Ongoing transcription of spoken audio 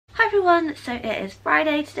Hi everyone, so it is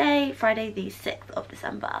Friday today, Friday the 6th of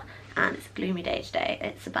December, and it's a gloomy day today.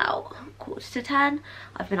 It's about 9:45.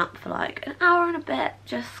 I've been up for like an hour and a bit,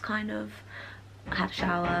 just kind of had a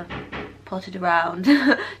shower, potted around,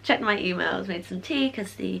 checked my emails, made some tea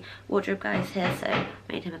because the wardrobe guy is here, so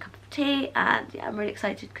made him a cup of tea. And yeah, I'm really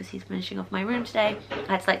excited because he's finishing off my room today.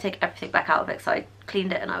 I had to like take everything back out of it, so I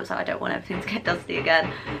cleaned it and I was like, I don't want everything to get dusty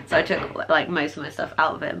again, so I took like most of my stuff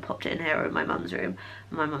out of it and popped it in here in my mum's room,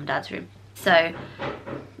 my mum and dad's room. So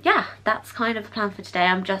yeah, that's kind of the plan for today.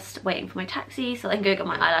 I'm just waiting for my taxi so I can go get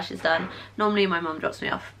my eyelashes done. Normally my mum drops me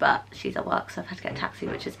off, but she's at work, so I've had to get a taxi,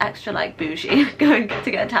 which is extra like bougie, going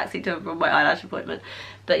to get a taxi to and from my eyelash appointment.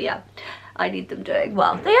 But yeah, I need them doing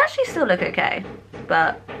well. They actually still look okay,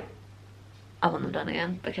 but I want them done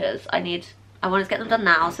again because I want to get them done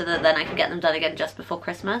now so that then I can get them done again just before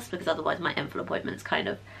Christmas, because otherwise my infill appointments kind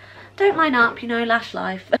of don't line up, you know, lash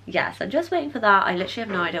life. Yes, I'm just waiting for that. I literally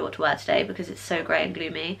have no idea what to wear today because it's so grey and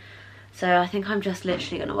gloomy. So I think I'm just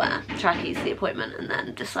literally going to wear trackies to the appointment and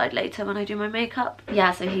then decide later when I do my makeup.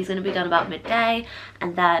 Yeah, so he's going to be done about midday,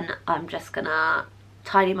 and then I'm just going to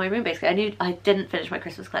tidy my room basically. I didn't finish my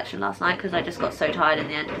Christmas collection last night because I just got so tired in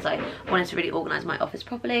the end because I wanted to really organise my office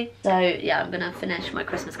properly. So yeah, I'm gonna finish my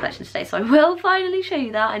Christmas collection today, so I will finally show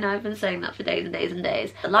you that. I know I've been saying that for days and days and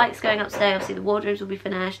days. The lights going up today, obviously the wardrobes will be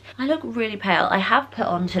finished. I look really pale. I have put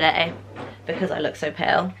on today, because I look so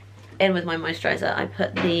pale, in with my moisturiser, I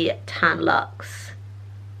put the Tan Luxe.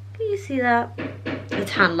 Can you see that? The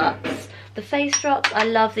Tan Luxe. The face drops, I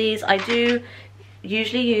love these. I do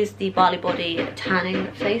usually use the Barley Body tanning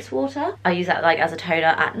face water. I use that like as a toner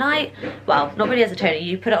at night. Well, not really as a toner,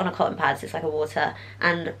 you put it on a cotton pad, so it's like a water,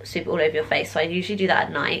 and soup it all over your face. So I usually do that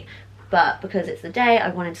at night, but because it's the day, I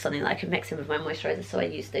wanted something that I could mix in with my moisturiser, so I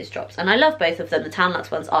used those drops. And I love both of them. The Tan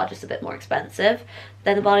Luxe ones are just a bit more expensive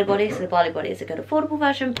than the Barley Body, so the Barley Body is a good affordable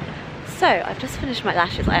version. So I've just finished my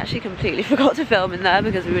lashes. I actually completely forgot to film in there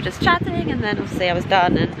because we were just chatting, and then obviously I was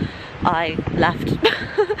done and I left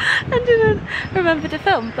and didn't remember to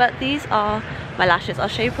film. But these are my lashes. I'll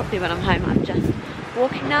show you properly when I'm home. I'm just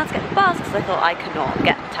walking now to get the bus because I thought I cannot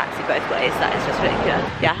get the taxi both ways. That is just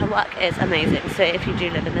ridiculous. Yeah, her work is amazing. So if you do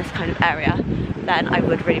live in this kind of area, then I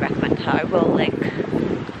would really recommend her. I will link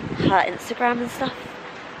her Instagram and stuff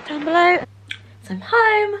down below. So I'm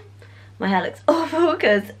home. My hair looks awful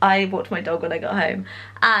because I walked my dog when I got home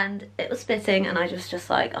and it was spitting, and I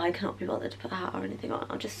just like, I cannot be bothered to put a hat or anything on.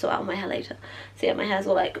 I'll just sort out my hair later. So yeah, my hair's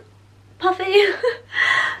all like puffy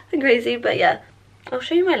and crazy, but yeah. I'll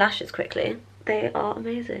show you my lashes quickly. They are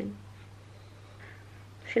amazing.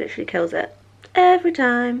 She literally kills it every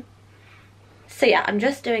time. So yeah, I'm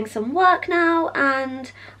just doing some work now,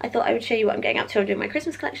 and I thought I would show you what I'm getting up to. I'm doing my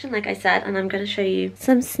Christmas collection, like I said, and I'm going to show you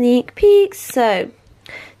some sneak peeks. So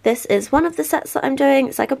this is one of the sets that I'm doing.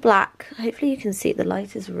 It's like a black, hopefully you can see, the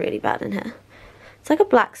light is really bad in here. It's like a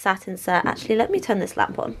black satin set. Actually, let me turn this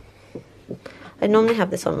lamp on. I normally have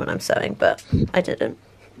this on when I'm sewing, but I didn't.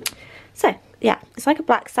 So yeah, it's like a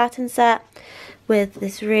black satin set with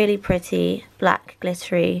this really pretty black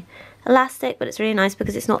glittery elastic, but it's really nice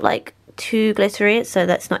because it's not like too glittery, so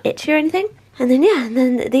that's not itchy or anything. And then yeah, and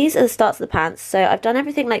then these are the starts of the pants. So I've done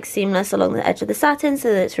everything like seamless along the edge of the satin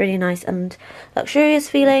so that it's really nice and luxurious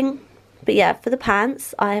feeling. But yeah, for the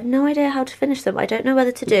pants, I have no idea how to finish them. I don't know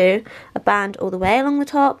whether to do a band all the way along the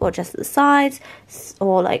top or just at the sides,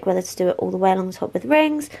 or like whether to do it all the way along the top with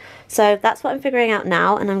rings. So that's what I'm figuring out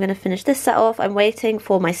now, and I'm going to finish this set off. I'm waiting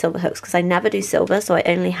for my silver hooks because I never do silver, so I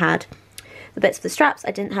only had the bits for the straps.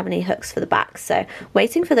 I didn't have any hooks for the back, so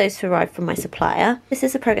waiting for those to arrive from my supplier. This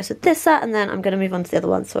is the progress with this set, and then I'm going to move on to the other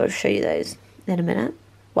one, so I'll show you those in a minute.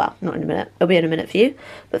 Well, not in a minute, it'll be in a minute for you,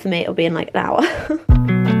 but for me it'll be in like an hour.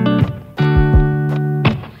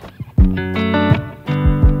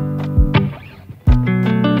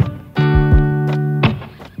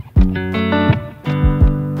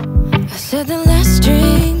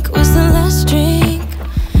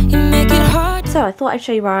 So I thought I'd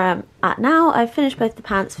show you where I am at now. I've finished both the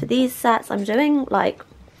pants for these sets. I'm doing like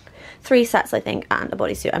 3 sets, I think, and a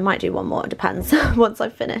bodysuit. I might do one more, it depends once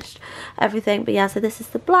I've finished everything. But yeah, so this is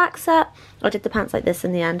the black set. I did the pants like this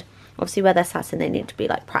in the end. Obviously where they're satin, they need to be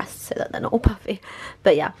like pressed so that they're not all puffy.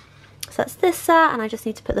 But yeah, so that's this set, and I just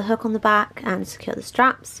need to put the hook on the back and secure the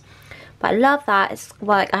straps. But I love that. It's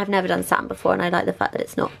like, I've never done satin before, and I like the fact that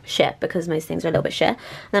it's not shit, because most things are a little bit shit. And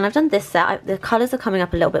then I've done this set. The colours are coming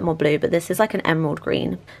up a little bit more blue, but this is like an emerald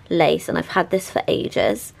green lace, and I've had this for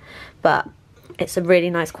ages, but it's a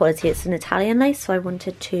really nice quality. It's an Italian lace, so I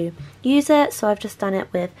wanted to use it. So I've just done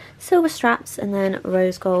it with silver straps and then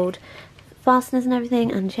rose gold fasteners and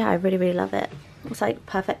everything, and yeah, I really, really love it. It's like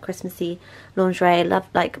perfect Christmassy lingerie. Love,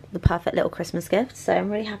 like the perfect little Christmas gift. So I'm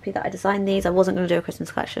really happy that I designed these. I wasn't going to do a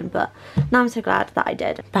Christmas collection, but now I'm so glad that I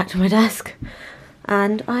did. Back to my desk.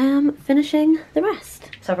 And I am finishing the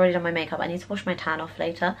rest. So I've already done my makeup. I need to wash my tan off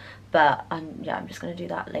later, but yeah, I'm just going to do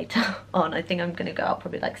that later on. I think I'm going to go out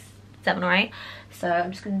probably like 7 or 8. So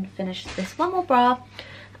I'm just going to finish this one more bra,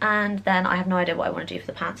 and then I have no idea what I want to do for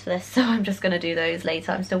the pants for this, so I'm just going to do those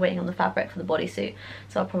later. I'm still waiting on the fabric for the bodysuit,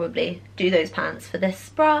 so I'll probably do those pants for this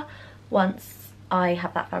bra once I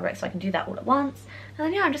have that fabric, so I can do that all at once. And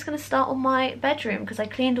then yeah, I'm just going to start on my bedroom because I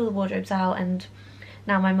cleaned all the wardrobes out, and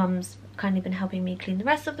now my mum's kindly been helping me clean the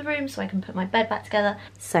rest of the room so I can put my bed back together.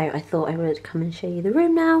 So I thought I would come and show you the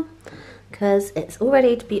room now because it's all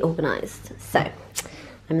ready to be organised. So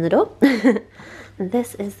I'm in the door. And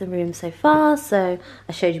this is the room so far. So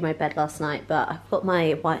I showed you my bed last night, but I've got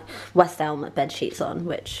my white West Elm bed sheets on,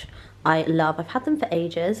 which I love. I've had them for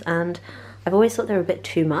ages and I've always thought they were a bit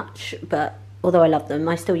too much, but although I love them,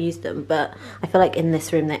 I still use them, but I feel like in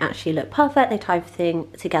this room they actually look perfect. They tie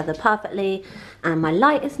everything together perfectly. And my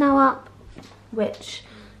light is now up, which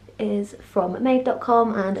is from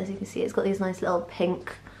made.com, and as you can see it's got these nice little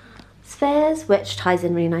pink spheres which ties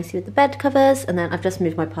in really nicely with the bed covers. And then I've just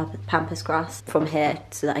moved my pampas grass from here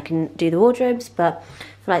so that I can do the wardrobes, but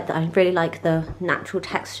I feel like that I really like the natural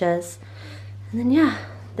textures. And then yeah,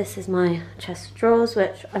 this is my chest of drawers,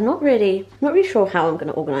 which I'm not really sure how I'm going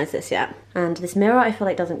to organise this yet. And this mirror I feel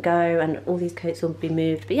like doesn't go, and all these coats will be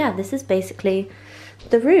moved. But yeah, this is basically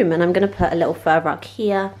the room, and I'm going to put a little fur rug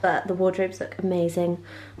here, but the wardrobes look amazing.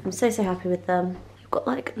 I'm so happy with them. I've got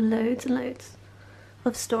like loads and loads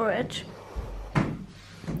of storage.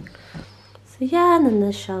 So yeah, and then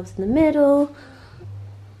there's shelves in the middle,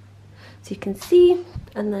 so you can see,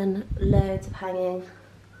 and then loads of hanging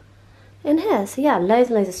in here. So yeah, loads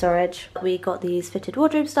and loads of storage. We got these fitted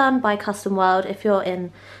wardrobes done by Custom World. If you're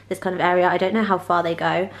in this kind of area, I don't know how far they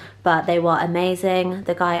go, but they were amazing.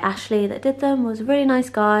 The guy Ashley that did them was a really nice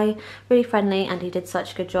guy, really friendly, and he did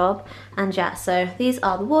such a good job. And yeah, so these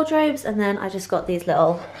are the wardrobes, and then I just got these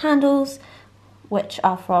little handles which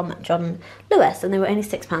are from John Lewis, and they were only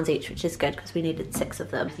 £6 each, which is good because we needed 6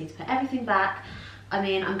 of them. I need to put everything back. I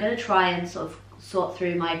mean, I'm going to try and sort of sort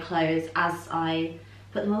through my clothes as I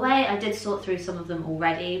put them away. I did sort through some of them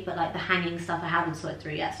already, but like the hanging stuff I haven't sorted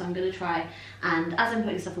through yet, so I'm going to try, and as I'm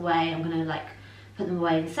putting stuff away, I'm going to like put them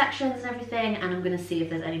away in sections and everything, and I'm going to see if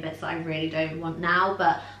there's any bits that I really don't want now.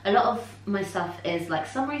 But a lot of my stuff is like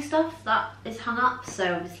summery stuff that is hung up,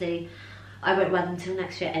 so obviously I won't wear them until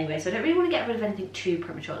next year anyway, so I don't really want to get rid of anything too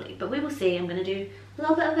prematurely, but we will see. I'm going to do a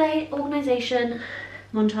little bit of a organisation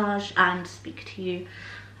montage and speak to you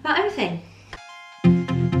about everything.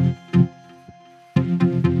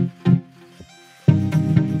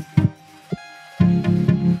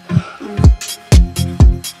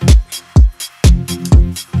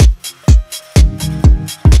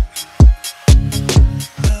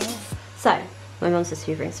 So, my mum's just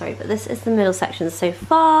hoovering, sorry, but this is the middle section so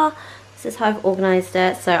far. This is how I've organised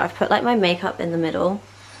it. So I've put like my makeup in the middle.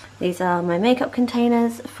 These are my makeup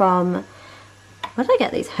containers from, where did I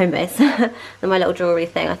get these? Homebase. And my little jewellery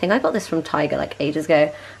thing. I think I got this from Tiger like ages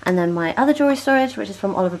ago. And then my other jewellery storage, which is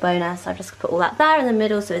from Oliver Bonas. I've just put all that there in the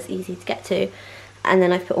middle so it's easy to get to. And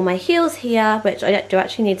then I've put all my heels here, which I do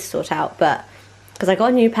actually need to sort out, but because I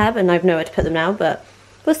got a new pair and I've nowhere to put them now, but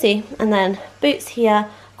we'll see. And then boots here.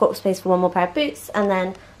 Got space for one more pair of boots, and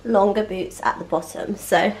then longer boots at the bottom.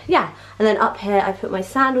 So yeah, and then up here I put my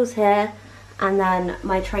sandals here, and then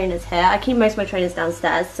my trainers here. I keep most of my trainers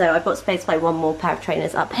downstairs, so I've got space for like one more pair of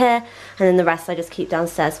trainers up here, and then the rest I just keep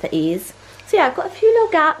downstairs for ease. So yeah, I've got a few little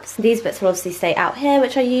gaps. These bits will obviously stay out here,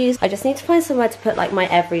 which I use. I just need to find somewhere to put like my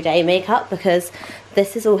everyday makeup, because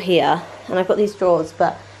this is all here, and I've got these drawers,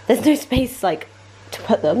 but there's no space like to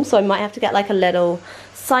put them, so I might have to get like a little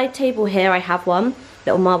side table here. I have one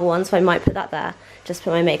little marble one, so I might put that there, just put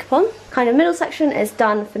my makeup on. Kind of middle section is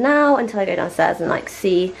done for now until I go downstairs and like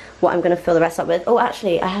see what I'm gonna fill the rest up with. Oh,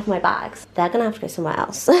 actually I have my bags. They're gonna have to go somewhere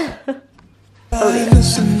else.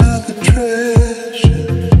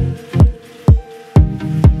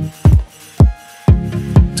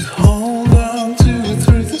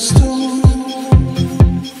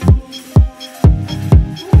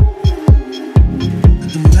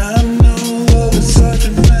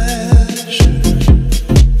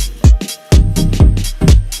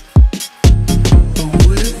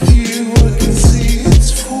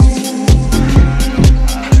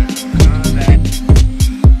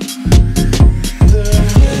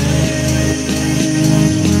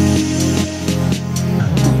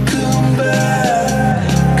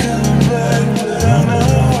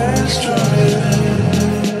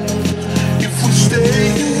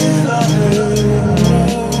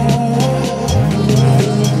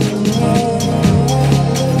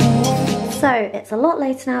 it's a lot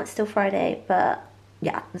later now, it's still Friday, but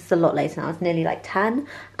yeah, it's a lot later now, it's nearly like 10,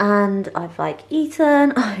 and I've like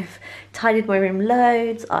eaten, I've tidied my room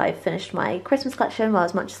loads, I've finished my Christmas collection, well,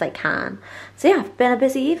 as much as I can. So yeah, it's been a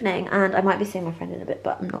busy evening, and I might be seeing my friend in a bit,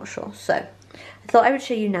 but I'm not sure. So I thought I would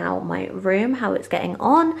show you now my room, how it's getting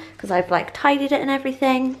on, because I've like tidied it and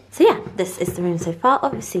everything. So yeah, this is the room so far.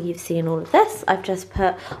 Obviously you've seen all of this. I've just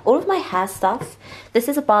put all of my hair stuff. This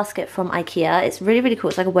is a basket from IKEA. It's really, really cool.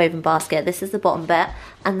 It's like a woven basket. This is the bottom bit,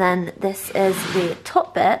 and then this is the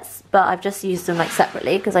top bits, but I've just used them like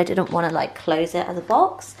separately because I didn't want to like close it as a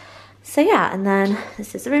box. So yeah, and then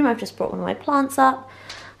this is the room. I've just brought one of my plants up,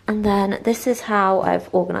 and then this is how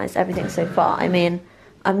I've organized everything so far. I mean,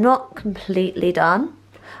 I'm not completely done.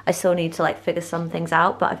 I still need to like figure some things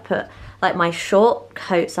out, but I've put like my short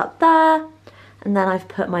coats up there, and then I've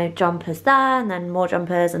put my jumpers there, and then more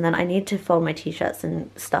jumpers, and then I need to fold my t-shirts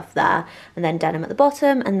and stuff there, and then denim at the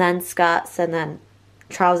bottom, and then skirts, and then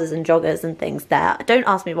trousers and joggers and things there. Don't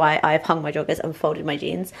ask me why I've hung my joggers and folded my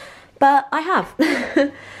jeans, but I have.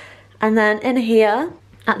 And then in here,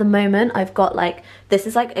 at the moment, I've got like, this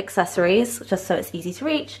is like accessories, just so it's easy to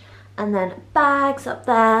reach. And then bags up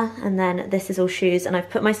there, and then this is all shoes, and I've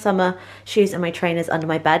put my summer shoes and my trainers under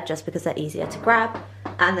my bed just because they're easier to grab.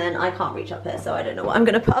 And then I can't reach up here, so I don't know what I'm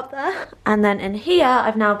gonna put up there. And then in here,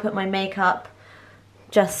 I've now put my makeup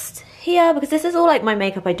just here, because this is all like my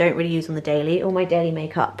makeup I don't really use on the daily. All my daily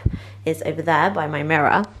makeup is over there by my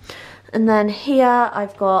mirror. And then here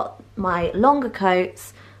I've got my longer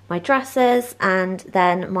coats, my dresses, and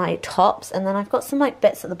then my tops, and then I've got some like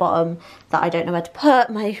bits at the bottom that I don't know where to put,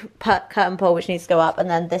 my curtain pole which needs to go up, and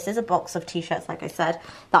then this is a box of t-shirts, like I said,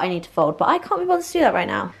 that I need to fold, but I can't be bothered to do that right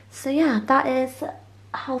now. So yeah, that is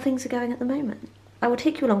how things are going at the moment. I will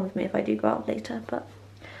take you along with me if I do go out later, but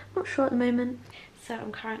I'm not sure at the moment. So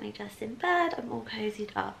I'm currently just in bed, I'm all cozied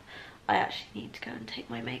up. I actually need to go and take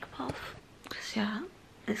my makeup off, because yeah,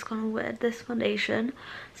 it's gone all weird. This foundation,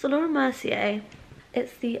 it's the Laura Mercier.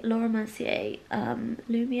 It's the Laura Mercier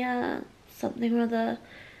Lumiere something or other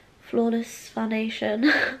flawless foundation.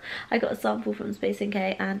 I got a sample from Space NK,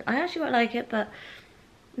 and I actually quite like it, but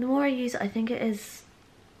the more I use it, I think it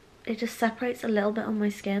just separates a little bit on my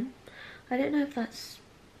skin. I don't know if that's,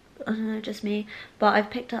 I don't know, just me, but I've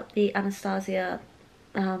picked up the Anastasia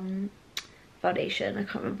foundation. I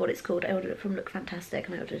can't remember what it's called. I ordered it from Look Fantastic,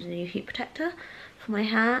 and I ordered a new heat protector for my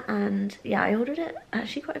hair, and yeah, I ordered it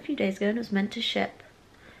actually quite a few days ago, and it was meant to ship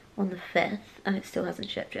on the 5th, and it still hasn't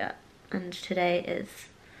shipped yet, and today is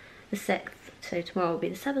the 6th, so tomorrow will be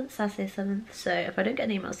the 7th, Saturday 7th, so if I don't get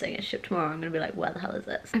an email saying it's shipped tomorrow, I'm gonna be like, where the hell is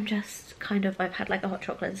it? I'm just kind of, I've had like a hot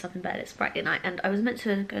chocolate and stuff in bed. It's Friday night, and I was meant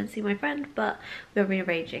to go and see my friend, but we're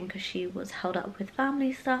rearranging because she was held up with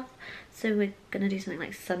family stuff, so we're gonna do something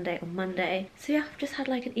like Sunday or Monday. So yeah, I've just had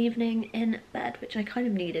like an evening in bed, which I kind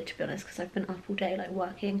of needed, to be honest, because I've been up all day like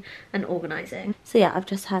working and organising. So yeah, I've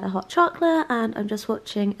just had a hot chocolate, and I'm just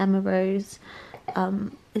watching Emma Rose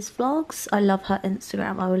is vlogs. I love her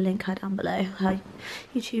Instagram. I will link her down below, her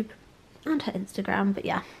YouTube and her Instagram. But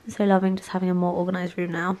yeah, I'm so loving just having a more organised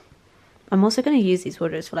room now. I'm also going to use these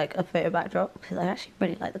wardrobes for like a photo backdrop because I actually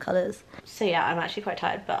really like the colours. So yeah, I'm actually quite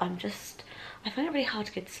tired, but I find it really hard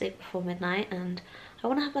to go to sleep before midnight, and I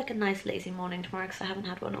want to have like a nice lazy morning tomorrow because I haven't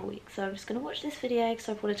had one all week. So I'm just going to watch this video because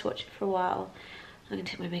I've wanted to watch it for a while. I'm going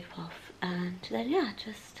to take my makeup off, and then yeah,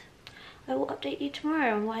 I will update you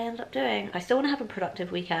tomorrow on what I end up doing. I still want to have a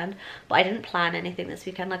productive weekend, but I didn't plan anything this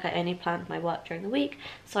weekend. Like, I only planned my work during the week,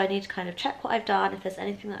 so I need to kind of check what I've done, if there's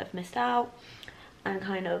anything that I've missed out, and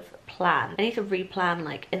kind of plan. I need to replan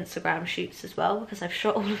like Instagram shoots as well, because I've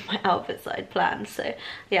shot all of my outfits that I'd planned. So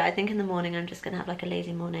yeah, I think in the morning I'm just gonna have like a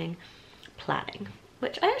lazy morning planning,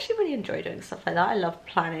 which I actually really enjoy doing stuff like that. I love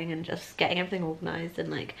planning and just getting everything organised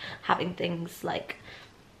and like having things like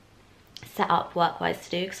set up work-wise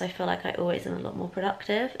to do, because I feel like I always am a lot more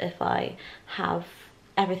productive if I have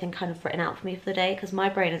everything kind of written out for me for the day, because my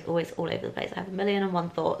brain is always all over the place. I have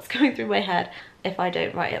 1,000,001 thoughts going through my head. If I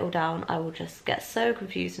don't write it all down, I will just get so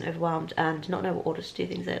confused and overwhelmed and not know what order to do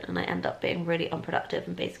things in, and I end up being really unproductive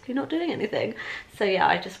and basically not doing anything. So yeah,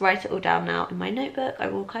 I just write it all down now in my notebook. I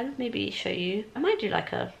will kind of maybe show you, I might do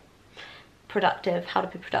like a productive, how to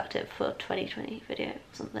be productive for 2020 video or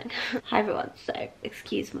something. Hi everyone, so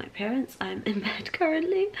excuse my appearance, I'm in bed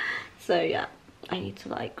currently, so yeah, I need to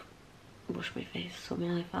like wash my face, sort my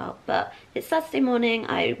life out. But it's Saturday morning.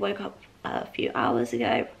 I woke up a few hours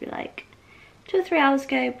ago, probably like 2 or 3 hours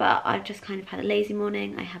ago, but I've just kind of had a lazy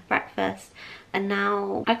morning. I had breakfast, and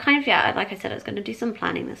now I kind of, yeah, like I said, I was going to do some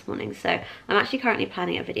planning this morning, so I'm actually currently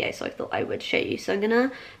planning a video, so I thought I would show you. So I'm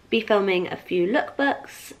gonna be filming a few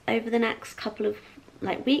lookbooks over the next couple of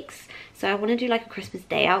like weeks. So I want to do like a Christmas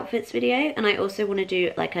Day outfits video, and I also want to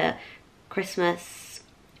do like a Christmas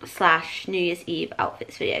 / New Year's Eve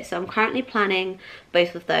outfits video. So I'm currently planning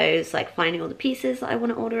both of those, like finding all the pieces that I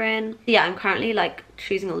want to order in. Yeah, I'm currently like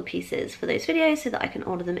choosing all the pieces for those videos so that I can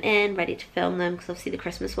order them in, ready to film them, because obviously the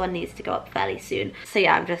Christmas one needs to go up fairly soon. So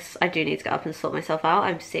yeah, I do need to get up and sort myself out.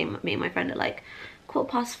 I'm seeing me and my friend at like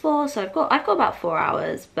 4:15, so I've got about 4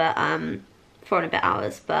 hours, but 4 and a bit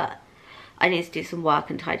hours, but I need to do some work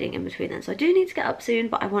and tidying in between then. So I do need to get up soon,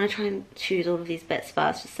 but I want to try and choose all of these bits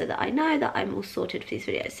first, just so that I know that I'm all sorted for these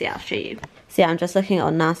videos. So yeah, I'll show you. So yeah, I'm just looking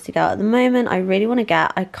at Nasty Girl at the moment. I really want to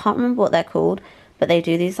get, I can't remember what they're called, but they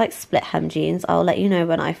do these like split hem jeans. I'll let you know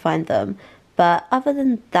when I find them. But other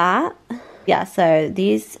than that, yeah, so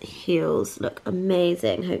these heels look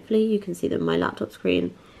amazing. Hopefully you can see them. My laptop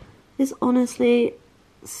screen is honestly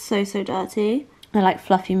so dirty. I like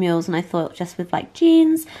fluffy mules, and I thought just with like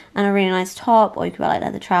jeans and a really nice top, or you could wear like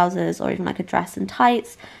leather trousers, or even like a dress and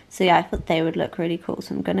tights. So yeah, I thought they would look really cool,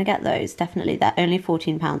 so I'm gonna get those. Definitely, they're only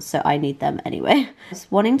 £14, so I need them anyway. I was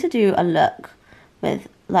wanting to do a look with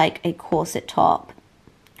like a corset top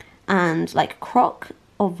and like croc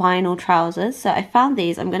or vinyl trousers. So I found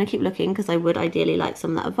these. I'm gonna keep looking, because I would ideally like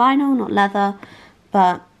some that are vinyl, not leather,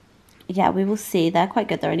 but yeah, we will see. They're quite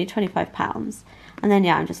good. They're only £25. And then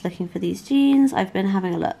yeah, I'm just looking for these jeans. I've been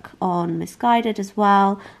having a look on Misguided as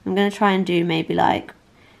well. I'm going to try and do maybe like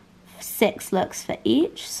 6 looks for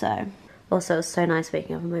each. So also, it was so nice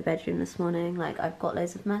waking up in my bedroom this morning. Like, I've got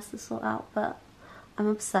loads of mess to sort out, but I'm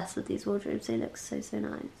obsessed with these wardrobes. They look so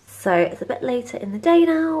nice. So it's a bit later in the day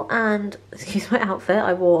now, and excuse my outfit.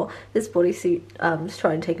 I wore this bodysuit to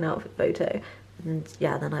try and take an outfit photo. And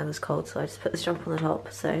yeah, then I was cold, so I just put this jumper on the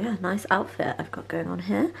top. So yeah, nice outfit I've got going on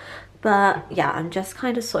here. But yeah, I'm just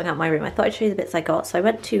kind of sorting out my room. I thought I'd show you the bits I got. So I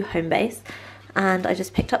went to Homebase, and I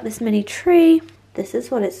just picked up this mini tree. This is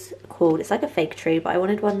what it's called. It's like a fake tree, but I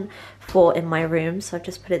wanted one for in my room, so I've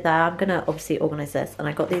just put it there. I'm gonna obviously organise this, and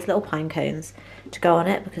I got these little pine cones to go on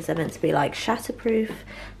it, because they're meant to be like shatterproof.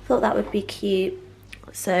 Thought that would be cute.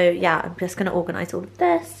 So yeah, I'm just gonna organise all of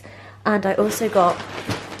this. And I also got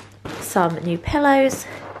some new pillows,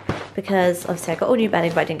 because obviously I got all new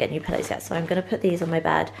bedding, but I didn't get new pillows yet, so I'm going to put these on my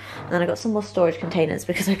bed. And then I got some more storage containers,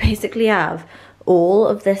 because I basically have all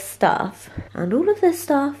of this stuff and all of this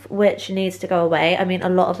stuff which needs to go away. I mean, a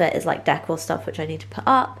lot of it is like decor stuff which I need to put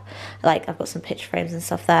up, like I've got some picture frames and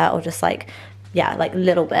stuff there, or just like, yeah, like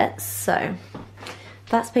little bits. So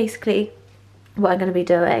that's basically what I'm going to be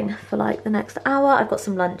doing for like the next hour. I've got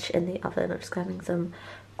some lunch in the oven. I'm just having some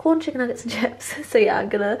corn, chicken nuggets and chips. So yeah, I'm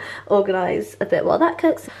gonna organise a bit while that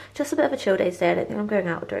cooks. Just a bit of a chill day today. I don't think I'm going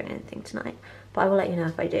out or doing anything tonight, but I will let you know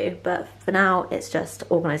if I do. But for now, it's just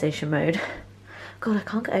organisation mode. God, I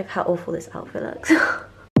can't get over how awful this outfit looks.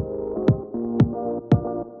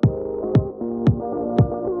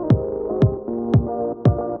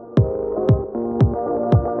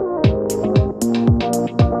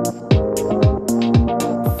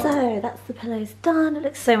 Pillows done. It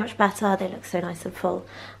looks so much better. They look so nice and full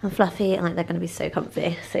and fluffy, and like they're going to be so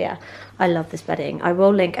comfy. So yeah, I love this bedding. I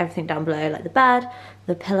will link everything down below, like the bed,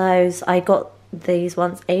 the pillows. I got these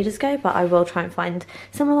ones ages ago, but I will try and find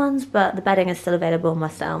similar ones. But the bedding is still available on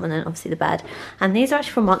West Elm, and then obviously the bed. And these are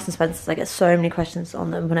actually from Marks and Spencer's. I get so many questions on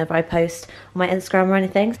them whenever I post on my Instagram or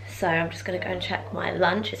anything. So I'm just going to go and check my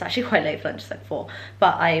lunch. It's actually quite late for lunch, it's like 4,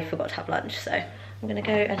 but I forgot to have lunch. So I'm going to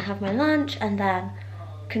go and have my lunch, and then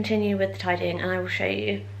continue with the tidying, and I will show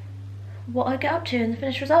you what I get up to in the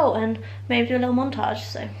finished result, and maybe do a little montage.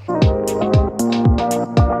 So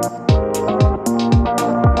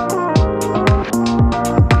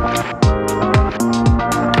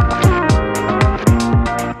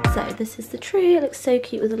this is the tree. It looks so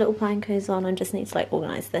cute with the little pine cones on. I just need to like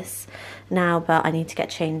organise this now, but I need to get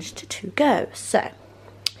changed to go. So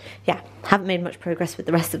yeah, haven't made much progress with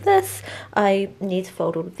the rest of this. I need to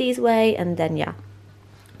fold all of these away, and then yeah,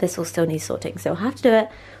 this will still need sorting, so I'll have to do it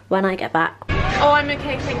when I get back. Oh, I'm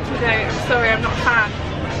okay, thank you though. I'm sorry, I'm not a fan.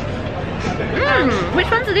 Which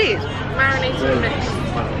ones are these? Marinated mix.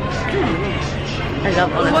 I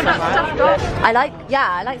love all You want that stuffed dog? I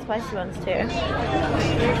like spicy ones too.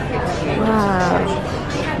 Wow.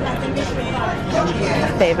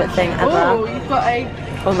 Favourite thing ever. Oh, you've got a...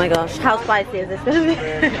 Oh my gosh, how spicy is this going to be?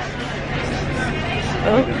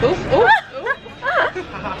 Oh.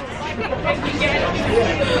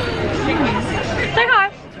 Say hi.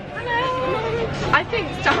 Hello. I think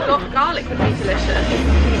stuffed garlic would be delicious.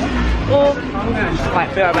 Or right,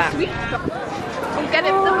 be right back. We'll get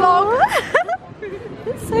it for the vlog.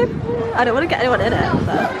 It's so fun. I don't want to get anyone in it,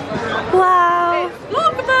 but wow. It's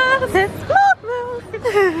VLOGMAS. It's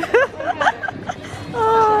VLOGMAS.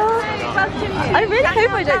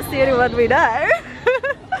 don't see anyone we know. I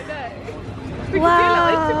know. We Wow. could do a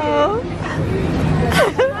little interview.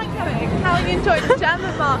 How are you enjoying the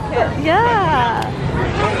German market? Yeah.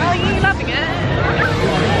 Are you loving it?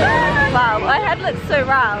 Wow, my head looks so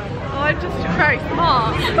round. Oh, I'm just very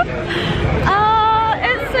smart.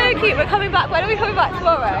 It's so cute. We're coming back. When are we coming back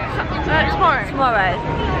tomorrow? Tomorrow. Tomorrow.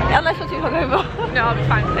 Unless you're too hungover. No, I'll be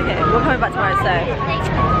fine. Okay, we're coming back tomorrow,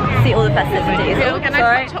 so see all the festivities. Yeah, we're gonna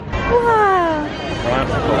Sorry. Wow.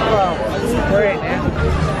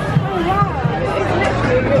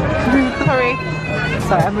 Sorry.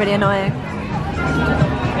 Sorry, I'm really annoying.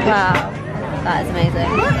 Wow, that is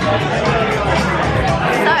amazing.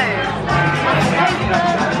 So,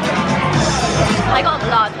 I got a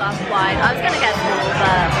large glass of wine. I was gonna get small,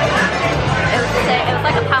 but it was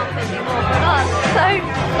like £1.50 more for large. So,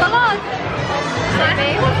 got large.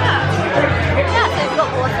 Maybe. Yeah, so we've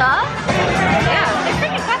got water. Yeah, it's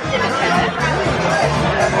pretty festive in here.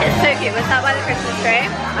 It's so cute. We're sat by the Christmas tree.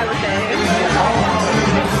 I will show you.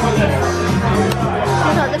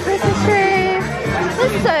 We've got the Christmas tree.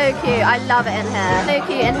 It's so cute. I love it in here. So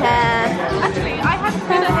cute in here. Actually, I had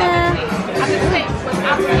dinner here this week, and the steak was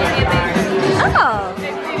absolutely amazing. Oh.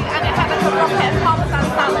 And it had like a rocket parmesan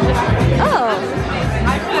salad. Oh.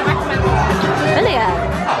 I really recommend it. Brilliant.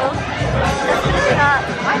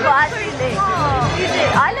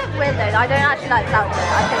 I live with those. I don't actually like salad.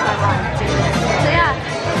 I think I might. So yeah.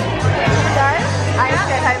 So I just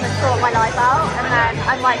go home and sort my life out, and then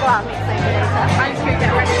I might go out and meet Sophie later. I'm just gonna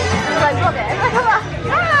get ready. So I vlog it.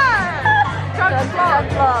 Yeah. Drug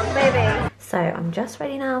vlog, maybe. So I'm just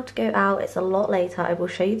ready now to go out. It's a lot later. I will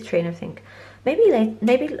show you the tree and everything.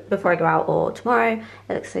 Maybe before I go out or tomorrow.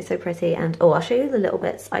 It looks so pretty, and I'll show you the little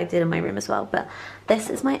bits I did in my room as well. But this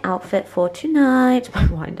is my outfit for tonight. My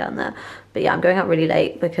wine down there. But yeah, I'm going out really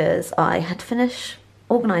late because I had to finish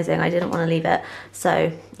organising. I didn't want to leave it.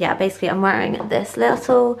 So yeah, basically I'm wearing this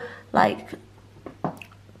little like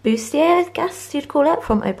bustier, I guess you'd call it,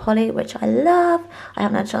 from Opoly, which I love. I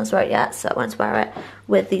haven't had a chance to wear it yet, so I wanted to wear it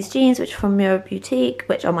with these jeans, which are from Mura Boutique,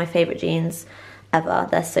 which are my favourite jeans ever.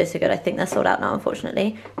 They're so good. I think they're sold out now,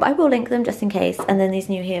 unfortunately, but I will link them just in case. And then these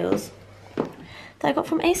new heels that I got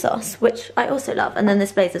from ASOS, which I also love. And then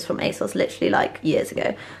this blazer's from ASOS literally like years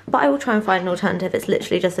ago, but I will try and find an alternative. It's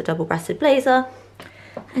literally just a double-breasted blazer.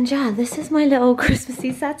 And yeah, this is my little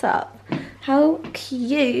Christmassy setup. How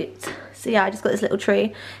cute. So yeah, I just got this little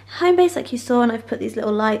tree, home base like you saw, and I've put these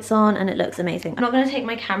little lights on and it looks amazing. I'm not going to take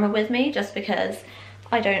my camera with me just because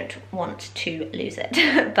I don't want to lose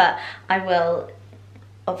it, but I will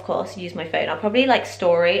of course use my phone. I'll probably like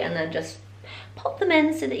story and then just pop them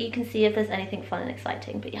in so that you can see if there's anything fun and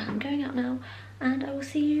exciting. But yeah, I'm going out now and I will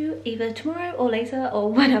see you either tomorrow or later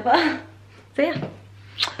or whenever. So yeah,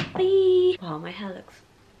 bye. Wow, my hair looks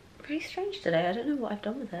pretty strange today. I don't know what I've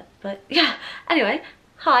done with it, but yeah, anyway.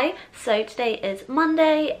 Hi, so today is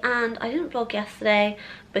Monday and I didn't vlog yesterday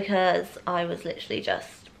because I was literally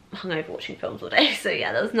just hungover watching films all day, so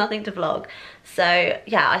yeah, there was nothing to vlog. So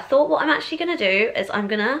yeah, I thought what I'm actually gonna do is I'm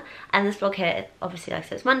gonna end this vlog here. Obviously, like I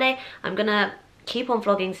said, it's Monday. I'm gonna keep on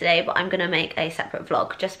vlogging today, but I'm gonna make a separate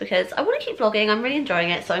vlog just because I want to keep vlogging. I'm really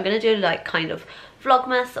enjoying it, so I'm gonna do like kind of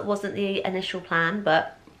vlogmas. That wasn't the initial plan,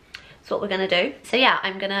 but it's what we're gonna do. So yeah,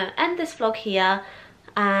 I'm gonna end this vlog here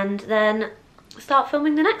and then start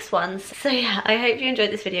filming the next ones. So yeah, I hope you enjoyed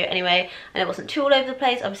this video anyway, and it wasn't too all over the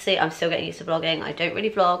place. Obviously, I'm still getting used to vlogging. I don't really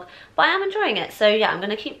vlog, but I am enjoying it. So yeah, I'm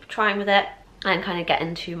gonna keep trying with it and kind of get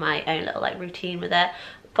into my own little like routine with it.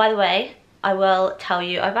 By the way, I will tell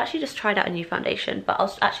you, I've actually just tried out a new foundation, but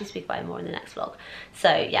I'll actually speak about it more in the next vlog.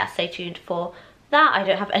 So yeah, stay tuned for that. I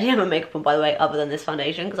don't have any other makeup on, by the way, other than this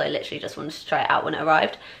foundation, because I literally just wanted to try it out when it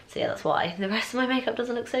arrived. So yeah, that's why the rest of my makeup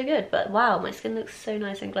doesn't look so good, but wow, my skin looks so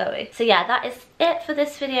nice and glowy. So yeah, that is it for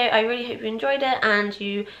this video. I really hope you enjoyed it and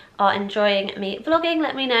you are enjoying me vlogging.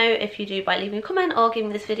 Let me know if you do by leaving a comment or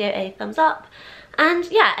giving this video a thumbs up.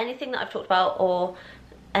 And yeah, anything that I've talked about or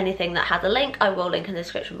anything that has a link, I will link in the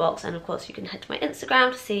description box. And of course you can head to my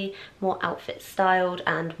Instagram to see more outfits styled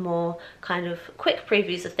and more kind of quick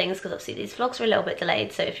previews of things, because obviously these vlogs are a little bit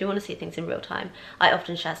delayed, so if you want to see things in real time, I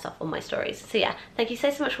often share stuff on my stories. So yeah, thank you so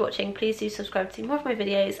much for watching. Please do subscribe to see more of my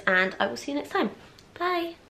videos and I will see you next time. Bye.